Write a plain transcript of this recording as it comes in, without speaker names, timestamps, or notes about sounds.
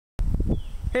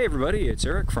Hey everybody, it's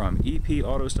Eric from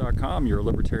epautos.com, your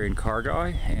Libertarian car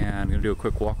guy, and I'm going to do a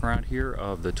quick walk around here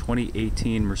of the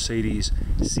 2018 Mercedes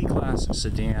C-Class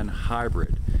Sedan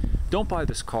Hybrid. Don't buy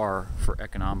this car for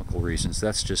economical reasons,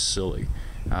 that's just silly.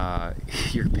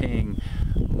 You're paying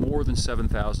more than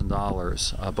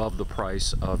 $7,000 above the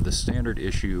price of the standard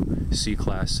issue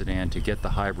C-Class sedan to get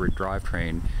the hybrid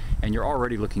drivetrain, and you're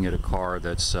already looking at a car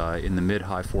that's in the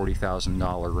mid-high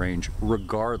 $40,000 range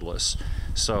regardless.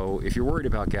 So if you're worried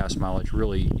about gas mileage,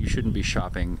 really you shouldn't be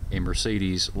shopping a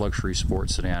Mercedes luxury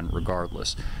sports sedan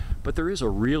regardless. But there is a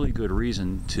really good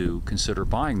reason to consider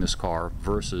buying this car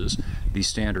versus the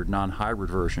standard non-hybrid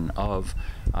version of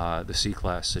the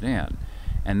C-Class sedan.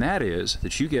 And that is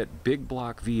that you get big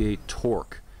block V8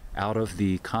 torque out of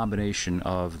the combination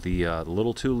of the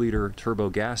little 2-liter turbo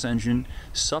gas engine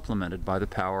supplemented by the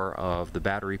power of the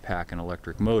battery pack and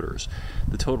electric motors.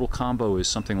 The total combo is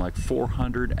something like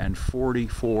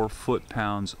 444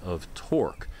 foot-pounds of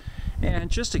torque.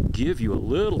 And just to give you a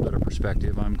little bit of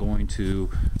perspective, I'm going to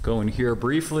go in here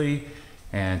briefly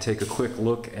and take a quick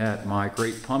look at my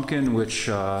Great Pumpkin, which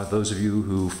those of you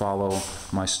who follow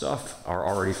my stuff are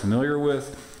already familiar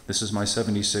with. This is my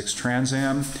 76 Trans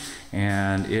Am,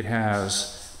 and it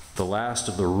has the last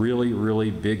of the really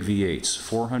big V8s,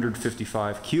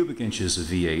 455 cubic inches of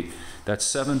V8. That's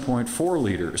 7.4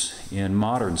 liters in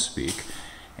modern speak,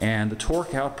 and the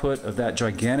torque output of that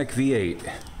gigantic V8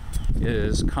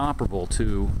 is comparable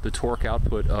to the torque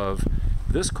output of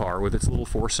this car with its little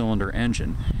 4-cylinder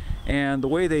engine. And the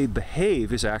way they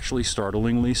behave is actually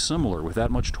startlingly similar with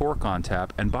that much torque on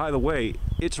tap. And by the way,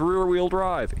 it's rear-wheel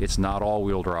drive. It's not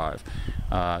all-wheel drive.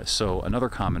 So another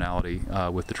commonality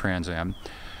with the Trans Am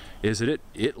is that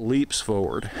it leaps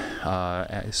forward.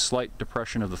 A slight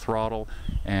depression of the throttle,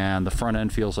 and the front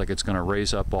end feels like it's going to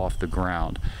raise up off the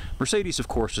ground. Mercedes, of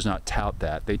course, does not tout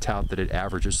that. They tout that it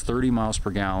averages 30 miles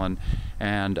per gallon,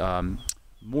 and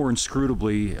more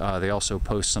inscrutably, they also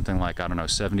post something like, I don't know,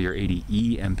 70 or 80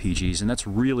 EMPGs, and that's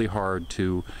really hard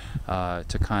to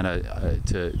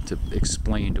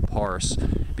explain, to parse,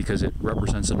 because it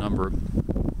represents a number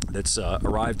that's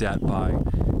arrived at by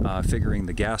figuring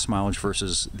the gas mileage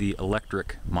versus the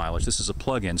electric mileage. This is a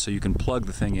plug-in, so you can plug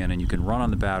the thing in and you can run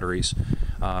on the batteries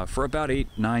for about 8,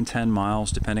 9, 10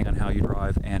 miles, depending on how you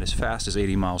drive, and as fast as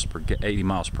 80 miles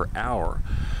per hour.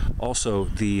 Also,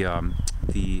 the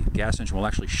gas engine will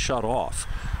actually shut off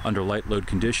under light load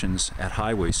conditions at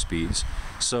highway speeds.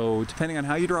 So depending on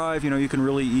how you drive, you can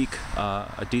really eke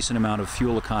a decent amount of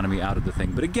fuel economy out of the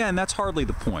thing. But again, that's hardly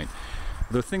the point.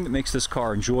 The thing that makes this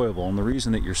car enjoyable, and the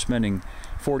reason that you're spending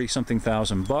 40-something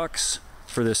thousand bucks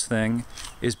for this thing,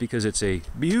 is because it's a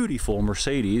beautiful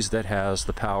Mercedes that has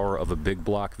the power of a big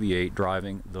block V8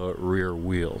 driving the rear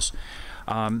wheels.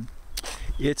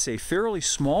 It's a fairly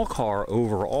small car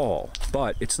overall,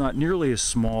 but it's not nearly as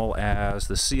small as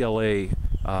the CLA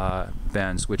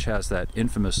Benz, which has that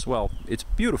infamous, well, it's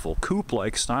beautiful,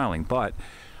 coupe-like styling, but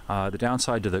the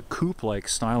downside to the coupe-like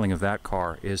styling of that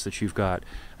car is that you've got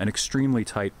an extremely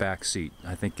tight back seat.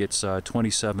 I think it's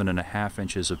 27.5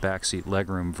 inches of back seat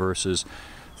legroom versus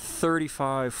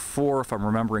 35.4, if I'm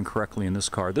remembering correctly, in this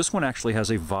car. This one actually has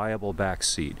a viable back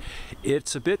seat.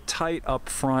 It's a bit tight up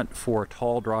front for a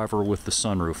tall driver with the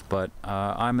sunroof, but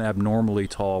I'm abnormally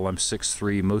tall. I'm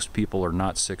 6'3". Most people are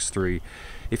not 6'3".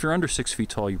 If you're under 6 feet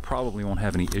tall, you probably won't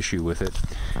have any issue with it.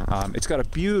 It's got a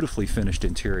beautifully finished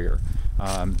interior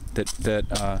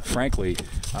that frankly,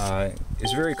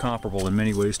 is very comparable in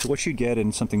many ways to what you get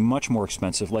in something much more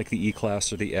expensive like the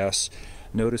E-Class or the S.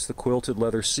 Notice the quilted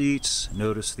leather seats,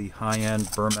 notice the high-end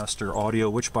Burmester audio,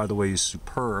 which by the way is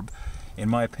superb in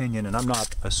my opinion, and I'm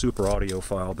not a super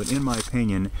audiophile, but in my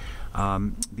opinion,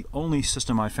 the only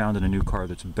system I found in a new car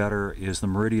that's better is the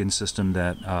Meridian system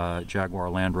that Jaguar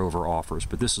Land Rover offers,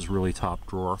 but this is really top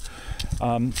drawer.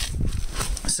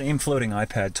 Same floating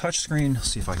iPad touchscreen.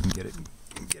 Let's see if I can get it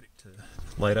to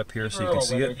light up here so you can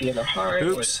see it.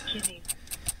 Oops.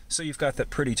 So you've got that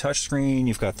pretty touchscreen,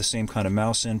 you've got the same kind of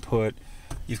mouse input,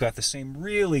 you've got the same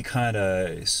really kind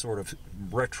of sort of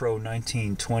retro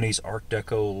 1920s Art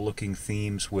Deco looking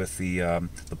themes with the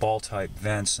ball type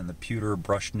vents and the pewter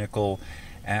brushed nickel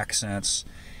accents.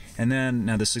 And then,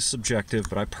 now this is subjective,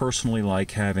 but I personally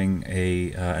like having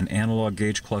an analog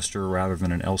gauge cluster rather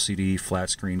than an LCD flat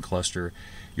screen cluster.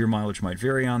 Your mileage might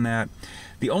vary on that.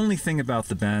 The only thing about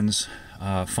the Benz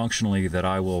functionally that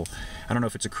I don't know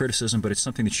if it's a criticism, but it's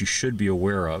something that you should be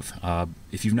aware of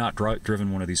if you've not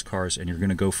driven one of these cars and you're going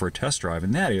to go for a test drive,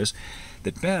 and that is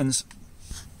that Benz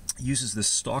uses this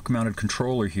stock-mounted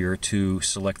controller here to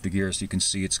select the gears. You can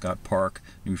see it's got park,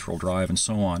 neutral, drive, and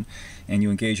so on, and you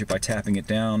engage it by tapping it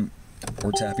down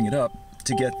or tapping it up,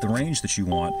 to get the range that you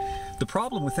want. The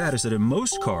problem with that is that in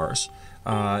most cars,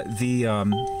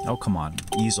 oh come on,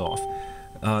 ease off.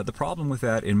 The problem with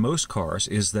that in most cars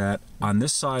is that on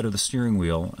this side of the steering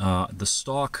wheel, the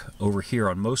stalk over here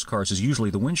on most cars is usually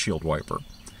the windshield wiper.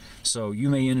 So you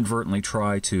may inadvertently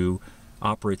try to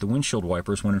operate the windshield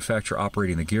wipers when in fact you're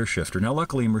operating the gear shifter. Now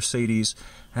luckily Mercedes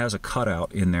has a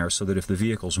cutout in there so that if the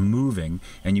vehicle's moving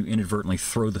and you inadvertently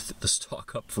throw the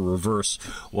stalk up for reverse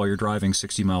while you're driving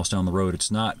 60 miles down the road, it's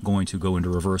not going to go into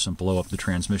reverse and blow up the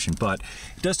transmission. But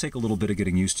it does take a little bit of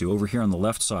getting used to. Over here on the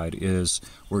left side is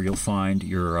where you'll find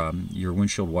your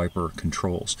windshield wiper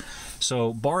controls.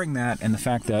 So barring that and the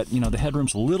fact that, you know, the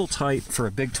headroom's a little tight for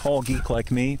a big tall geek like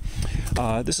me,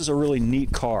 this is a really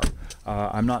neat car.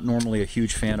 I'm not normally a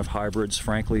huge fan of hybrids,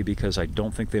 frankly, because I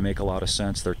don't think they make a lot of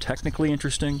sense. They're technically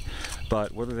interesting,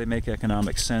 but whether they make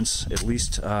economic sense, at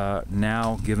least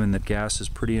now, given that gas is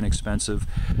pretty inexpensive,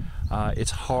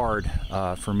 it's hard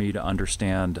for me to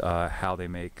understand how they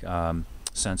make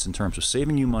sense in terms of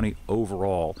saving you money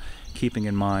overall, keeping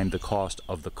in mind the cost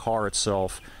of the car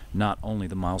itself, not only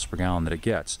the miles per gallon that it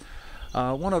gets.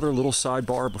 One other little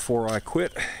sidebar before I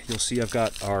quit. You'll see I've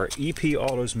got our EP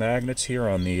Autos magnets here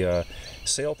on the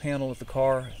sail panel of the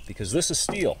car, because this is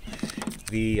steel.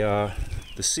 The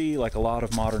C, like a lot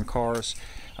of modern cars,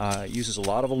 uses a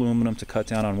lot of aluminum to cut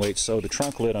down on weight. So the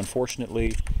trunk lid,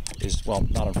 unfortunately, is, well,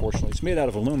 not unfortunately, it's made out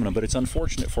of aluminum, but it's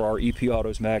unfortunate for our EP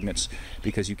Autos magnets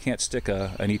because you can't stick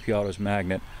an EP Autos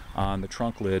magnet on the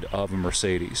trunk lid of a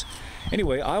Mercedes.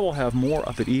 Anyway, I will have more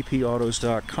up at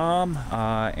epautos.com,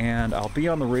 and I'll be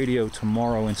on the radio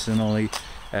tomorrow, incidentally,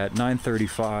 at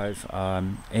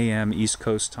 9:35 a.m. East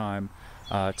Coast time,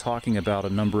 talking about a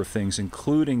number of things,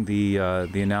 including the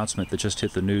announcement that just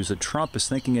hit the news that Trump is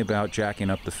thinking about jacking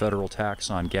up the federal tax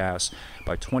on gas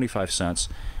by 25 cents,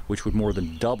 which would more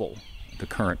than double the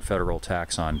current federal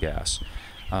tax on gas.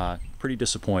 Pretty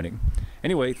disappointing.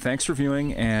 Anyway, thanks for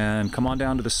viewing, and come on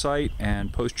down to the site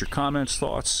and post your comments,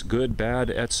 thoughts, good,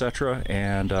 bad, etc.,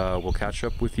 and we'll catch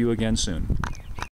up with you again soon.